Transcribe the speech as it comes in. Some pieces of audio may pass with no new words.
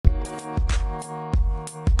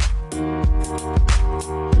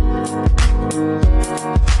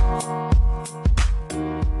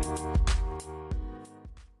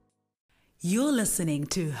listening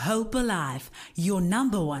to Hope Alive, your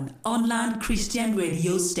number one online Christian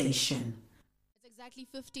radio station. It's exactly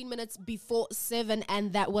 15 minutes before 7,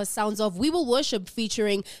 and that was Sounds of We Will Worship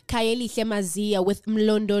featuring Kaeli Hlemazia with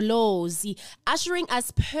Mlondolozi, ushering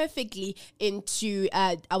us perfectly into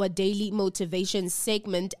our daily motivation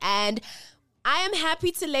segment. And I am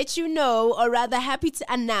happy to let you know, or rather happy to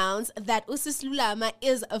announce, that Usis Lulama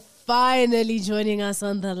is finally joining us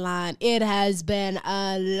on the line. It has been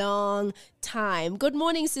a long time. Good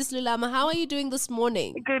morning, Sis Lulama. How are you doing this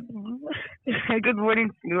morning? Good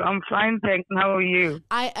morning, Sue. I'm fine, thanks. How are you?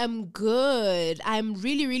 I am good. I'm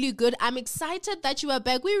really, really good. I'm excited that you are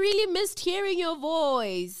back. We really missed hearing your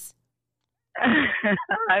voice.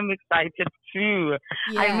 I'm excited too.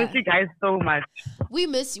 Yeah. I miss you guys so much. We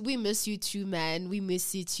miss you too, man. We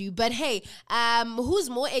miss you too. But hey, who's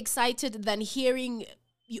more excited than hearing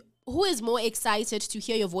you? Who is more excited to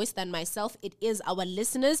hear your voice than myself? It is our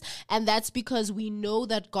listeners, and that's because we know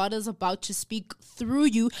that God is about to speak through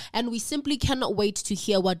you, and we simply cannot wait to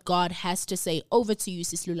hear what God has to say. Over to you,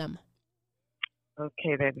 Sis Lulam.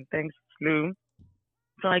 Okay then, thanks, Lou.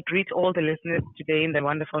 So I greet all the listeners today in the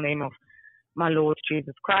wonderful name of my Lord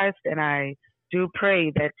Jesus Christ, and I do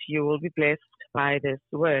pray that you will be blessed by this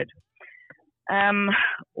word.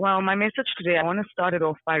 Well, my message today, I want to start it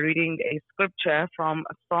off by reading a scripture from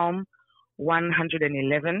Psalm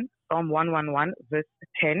 111, Psalm 111, verse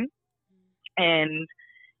 10. And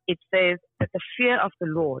it says that the fear of the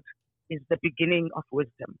Lord is the beginning of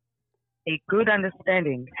wisdom. A good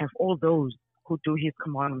understanding have all those who do his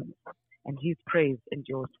commandments, and his praise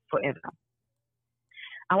endures forever.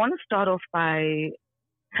 I want to start off by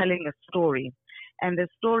telling a story. And the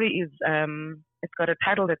story is, it's got a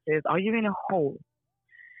title that says, Are You in a Hole?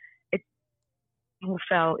 Who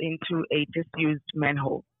fell into a disused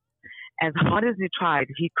manhole. As hard as he tried,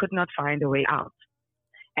 he could not find a way out.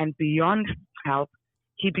 And beyond help,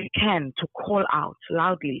 he began to call out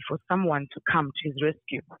loudly for someone to come to his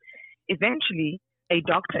rescue. Eventually, a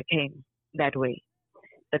doctor came that way.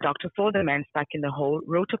 The doctor saw the man stuck in the hole,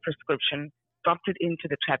 wrote a prescription, dropped it into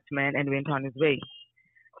the trapped man, and went on his way.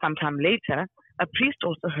 Sometime later, a priest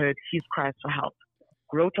also heard his cries for help,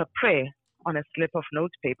 wrote a prayer on a slip of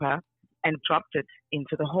notepaper, and dropped it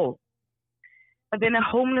into the hole. But then a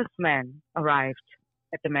homeless man arrived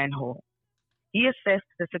at the manhole. He assessed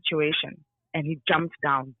the situation, and he jumped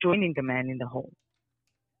down, joining the man in the hole.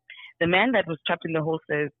 The man that was trapped in the hole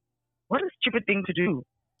says, What a stupid thing to do.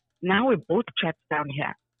 Now we're both trapped down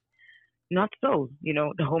here. Not so,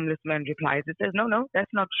 the homeless man replies. It says, No,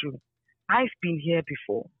 that's not true. I've been here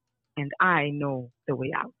before, and I know the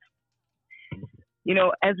way out.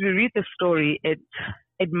 As we read the story,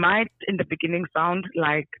 it might in the beginning sound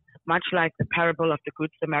much like the parable of the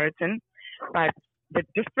Good Samaritan, but the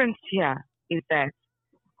difference here is that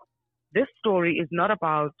this story is not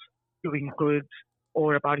about doing good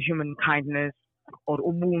or about human kindness or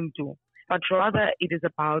ubuntu, but rather it is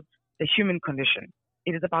about the human condition.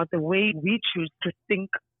 It is about the way we choose to think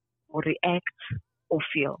or react or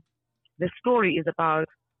feel. The story is about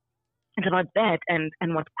that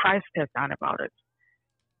and what Christ has done about it.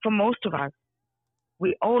 For most of us,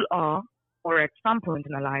 we all are, or at some point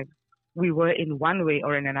in our lives, we were in one way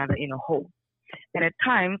or in another in a hole. And at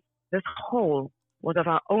times, this hole was of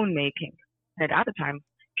our own making. At other times,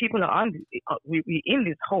 people are we in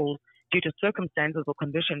these holes due to circumstances or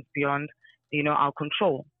conditions beyond, our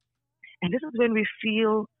control. And this is when we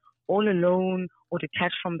feel all alone or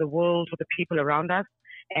detached from the world or the people around us,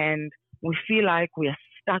 and we feel like we are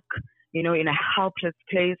stuck, in a helpless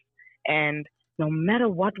place. And no matter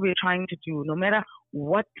what we're trying to do, no matter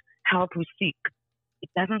what help we seek, it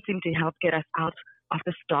doesn't seem to help get us out of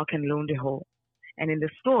this dark and lonely hole. And in the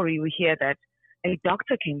story, we hear that a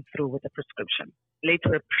doctor came through with a prescription,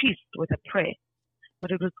 later a priest with a prayer.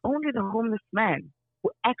 But it was only the homeless man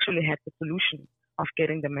who actually had the solution of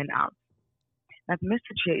getting the men out. That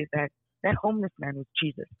message here is that homeless man was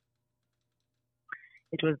Jesus.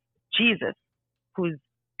 It was Jesus who's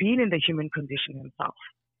been in the human condition himself,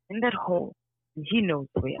 in that hole, and he knows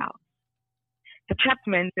the way out. The trapped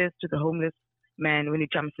man says to the homeless man when he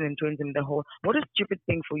jumps in and joins him in the hole, What a stupid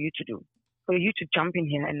thing for you to do, for you to jump in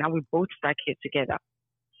here, and now we're both stuck here together.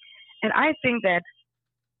 And I think that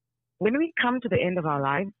when we come to the end of our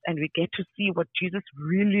lives and we get to see what Jesus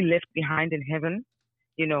really left behind in heaven,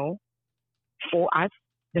 for us,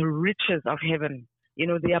 the riches of heaven,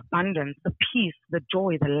 the abundance, the peace, the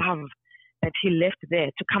joy, the love that he left there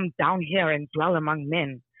to come down here and dwell among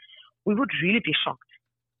men, we would really be shocked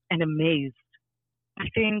and amazed. I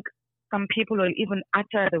think some people will even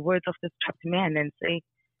utter the words of this trapped man and say,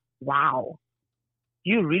 Wow,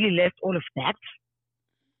 you really left all of that,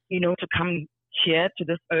 to come here to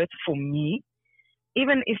this earth for me,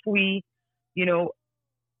 even if we, you know,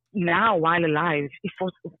 now while alive, if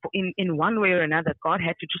in one way or another, God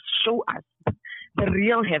had to just show us the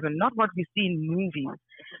real heaven, not what we see in movies.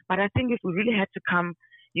 But I think if we really had to come,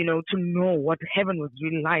 you know, to know what heaven was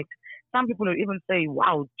really like, some people would even say,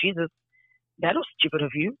 wow, Jesus, that was stupid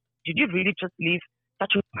of you. Did you really just leave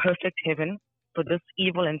such a perfect heaven for this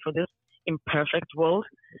evil and for this imperfect world?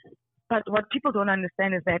 But what people don't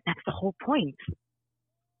understand is that that's the whole point.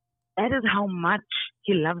 That is how much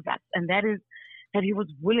he loves us. And that is that he was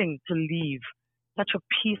willing to leave such a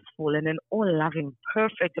peaceful and an all-loving,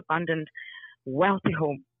 perfect, abundant, wealthy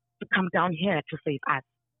home to come down here to save us,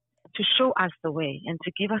 to show us the way and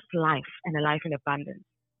to give us life and a life in abundance.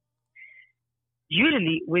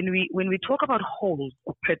 Usually, when we talk about holes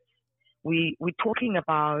or pits, we're talking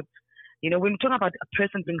about, you know, when we talk about a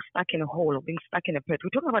person being stuck in a hole or being stuck in a pit, we're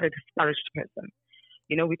talking about a discouraged person.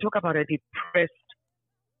 You know, we talk about a depressed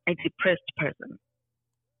person.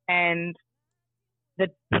 And the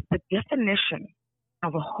definition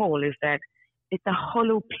of a hole is that it's a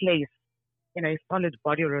hollow place in a solid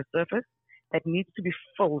body or a surface that needs to be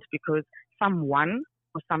filled because someone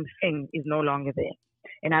or something is no longer there.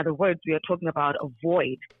 In other words, we are talking about a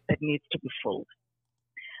void that needs to be filled.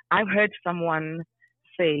 I've heard someone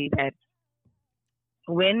say that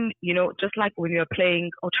when, you know, just like when you're playing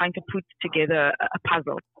or trying to put together a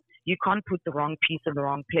puzzle, you can't put the wrong piece in the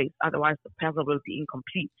wrong place. Otherwise, the puzzle will be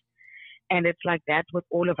incomplete. And it's like that with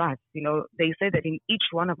all of us. You know, they say that in each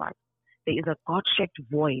one of us, there is a God-shaped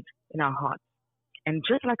void in our hearts. And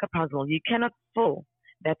just like a puzzle, you cannot fill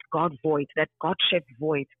that God void, that God-shaped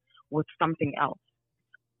void with something else.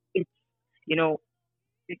 It's, you know,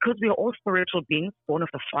 because we are all spiritual beings born of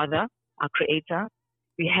the Father, our Creator,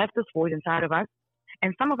 we have this void inside of us.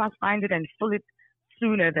 And some of us find it and fill it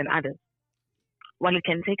sooner than others. While it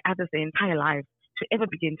can take others their entire lives to ever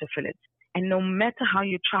begin to fill it. And no matter how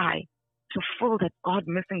you try to fill that God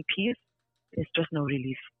missing piece, there's just no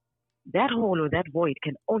relief. That hole or that void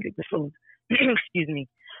can only be filled, excuse me,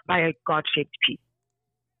 by a God-shaped piece.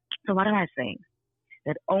 So what am I saying?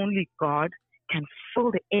 That only God can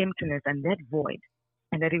fill the emptiness and that void.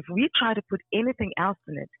 And that if we try to put anything else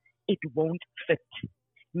in it, it won't fit.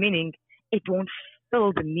 Meaning, it won't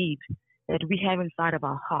fill the need that we have inside of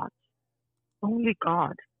our hearts. Only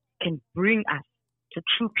God can bring us to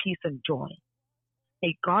true peace and joy.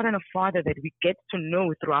 A God and a Father that we get to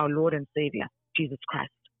know through our Lord and Savior, Jesus Christ.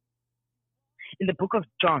 In the book of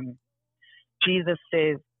John, Jesus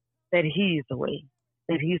says that he is the way,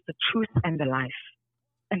 that he is the truth and the life,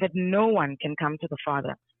 and that no one can come to the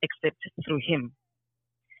Father except through him.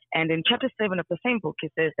 And in chapter 7 of the same book, he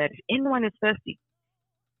says that if anyone is thirsty,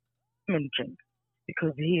 come and drink,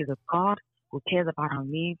 because he is a God who cares about our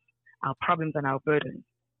needs, our problems, and our burdens.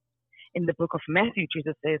 In the book of Matthew,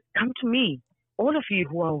 Jesus says, come to me, all of you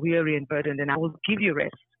who are weary and burdened, and I will give you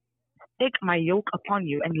rest. Take my yoke upon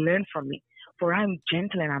you and learn from me, for I am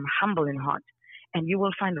gentle and I'm humble in heart, and you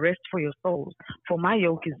will find rest for your souls. For my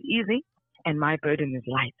yoke is easy and my burden is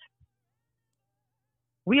light.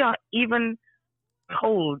 We are even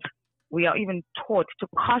taught to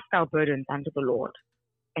cast our burdens unto the Lord,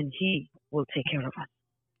 and he will take care of us.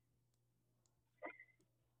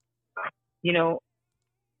 You know,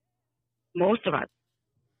 most of us,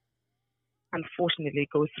 unfortunately,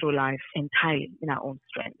 go through life entirely in our own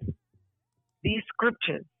strength. These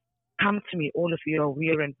scriptures, come to me, all of you are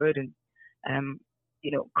weary and burdened.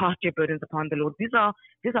 You know, cast your burdens upon the Lord. These are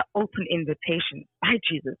open invitations by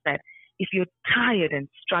Jesus that if you're tired and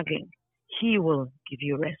struggling, he will give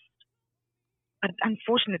you rest. But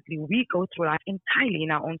unfortunately, we go through life entirely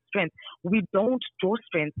in our own strength. We don't draw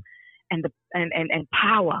strength and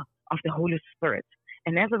power of the Holy Spirit.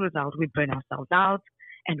 And as a result, we burn ourselves out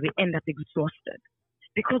and we end up exhausted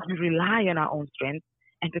because we rely on our own strength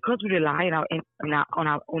and because we rely on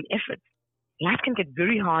our own efforts. Life can get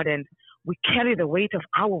very hard and we carry the weight of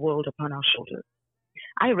our world upon our shoulders.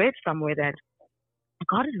 I read somewhere that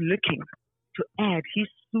God is looking to add his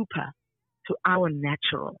super to our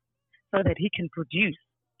natural so that he can produce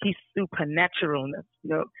his supernaturalness, you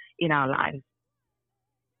know, in our lives.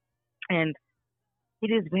 And it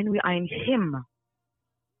is when we are in him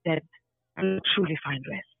that we truly find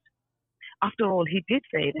rest. After all, he did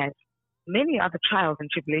say that many are the trials and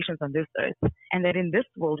tribulations on this earth, and that in this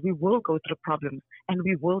world we will go through problems and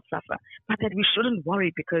we will suffer, but that we shouldn't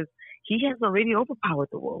worry because he has already overpowered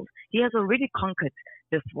the world. He has already conquered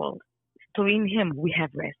this world. So in him we have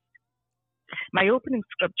rest. My opening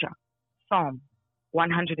scripture, Psalm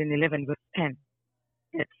 111 verse 10,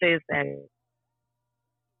 it says that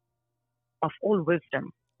of all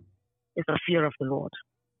wisdom is the fear of the Lord.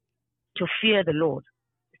 to fear the Lord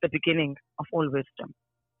is the beginning of all wisdom.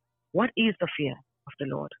 What is the fear of the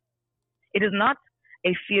Lord? It is not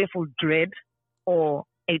a fearful dread or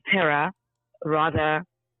a terror. Rather,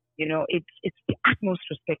 it's the utmost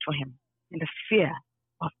respect for him and the fear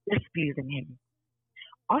of displeasing him.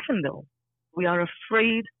 Often, though, we are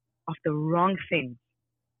afraid of the wrong things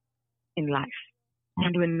in life,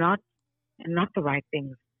 and we're not the right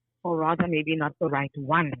things, or rather maybe not the right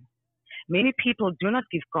one. Many people do not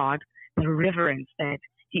give God the reverence that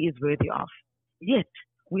he is worthy of. Yet,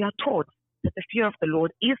 we are taught that the fear of the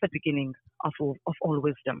Lord is the beginning of all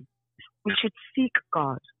wisdom. We should seek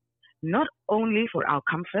God, not only for our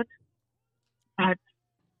comfort, but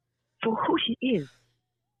for who he is.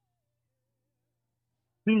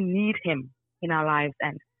 We need him in our lives,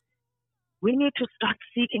 and we need to start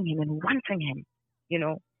seeking him and wanting him,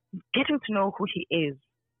 getting to know who he is,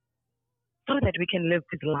 so that we can live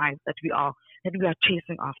his lives that we are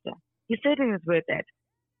chasing after. He said in his word that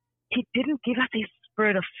he didn't give us a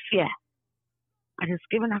spirit of fear, but he's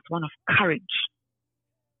given us one of courage.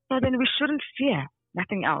 So then we shouldn't fear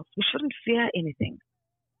nothing else. We shouldn't fear anything.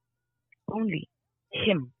 Only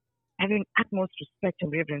him, having utmost respect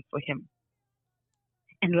and reverence for him.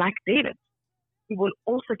 And like David, we will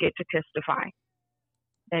also get to testify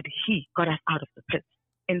that he got us out of the pit.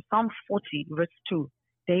 In Psalm 40, verse 2,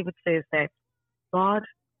 David says that God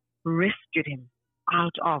rescued him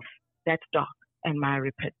out of that dark and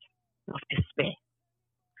miry pit of despair.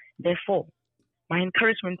 Therefore, my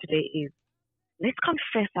encouragement today is, let's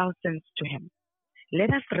confess our sins to him. Let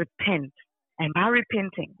us repent. And by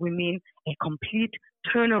repenting, we mean a complete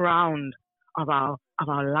turnaround of our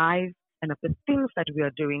lives and of the things that we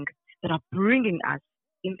are doing that are bringing us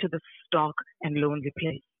into this dark and lonely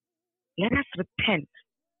place. Let us repent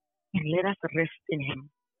and let us rest in him,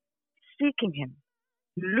 seeking him,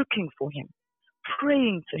 looking for him,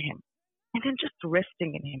 praying to him, and then just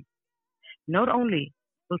resting in him. Not only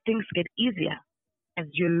will things get easier as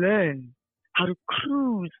you learn how to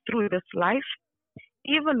cruise through this life,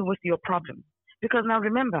 even with your problems. Because now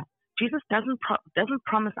remember, Jesus doesn't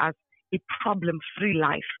promise us a problem-free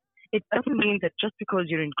life. It doesn't mean that just because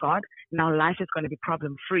you're in God, now life is going to be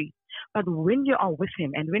problem-free. But when you are with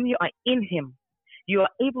him and when you are in him, you are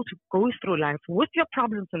able to go through life with your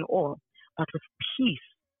problems and all, but with peace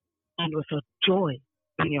and with a joy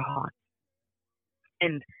in your heart.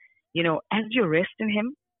 And, as you rest in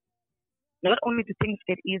him, not only do things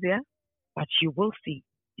get easier, but you will see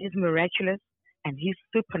his miraculous and his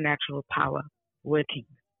supernatural power working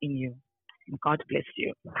in you. And God bless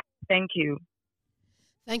you. Thank you.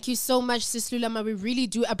 Thank you so much, Sis Lulama. We really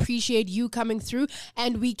do appreciate you coming through,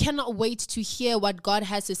 and we cannot wait to hear what God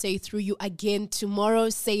has to say through you again tomorrow,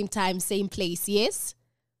 same time, same place. Yes?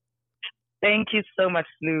 Thank you so much,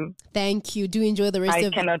 Lou. Thank you. Do enjoy the rest of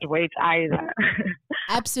it. I cannot wait either.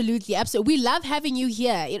 Absolutely. We love having you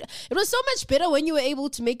here. It was so much better when you were able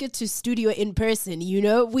to make it to studio in person. We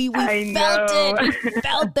felt it. We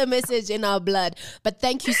felt the message in our blood. But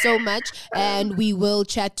thank you so much, and we will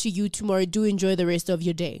chat to you tomorrow. Do enjoy the rest of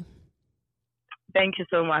your day. Thank you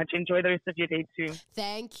so much. Enjoy the rest of your day too.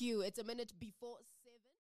 Thank you. It's a minute before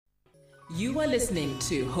 7. You are listening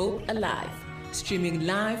to Hope Alive, streaming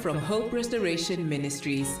live from Hope Restoration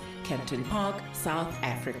Ministries, Kempton Park, South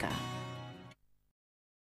Africa.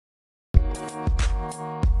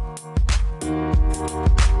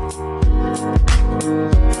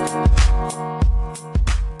 Thank you.